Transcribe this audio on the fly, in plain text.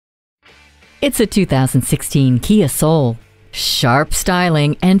It's a 2016 Kia Soul. Sharp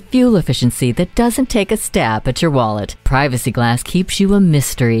styling and fuel efficiency that doesn't take a stab at your wallet. Privacy glass keeps you a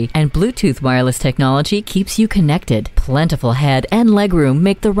mystery, and Bluetooth wireless technology keeps you connected. Plentiful head and legroom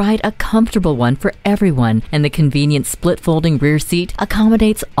make the ride a comfortable one for everyone, and the convenient split-folding rear seat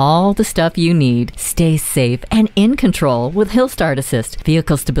accommodates all the stuff you need. Stay safe and in control with Hill Start Assist,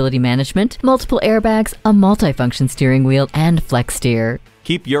 vehicle stability management, multiple airbags, a multifunction steering wheel, and Flex Steer.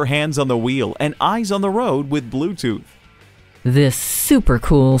 Keep your hands on the wheel and eyes on the road with Bluetooth. This super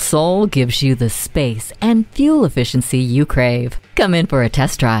cool Soul gives you the space and fuel efficiency you crave. Come in for a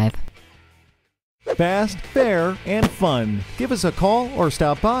test drive. Fast, fair, and fun. Give us a call or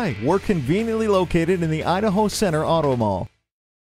stop by. We're conveniently located in the Idaho Center Auto Mall.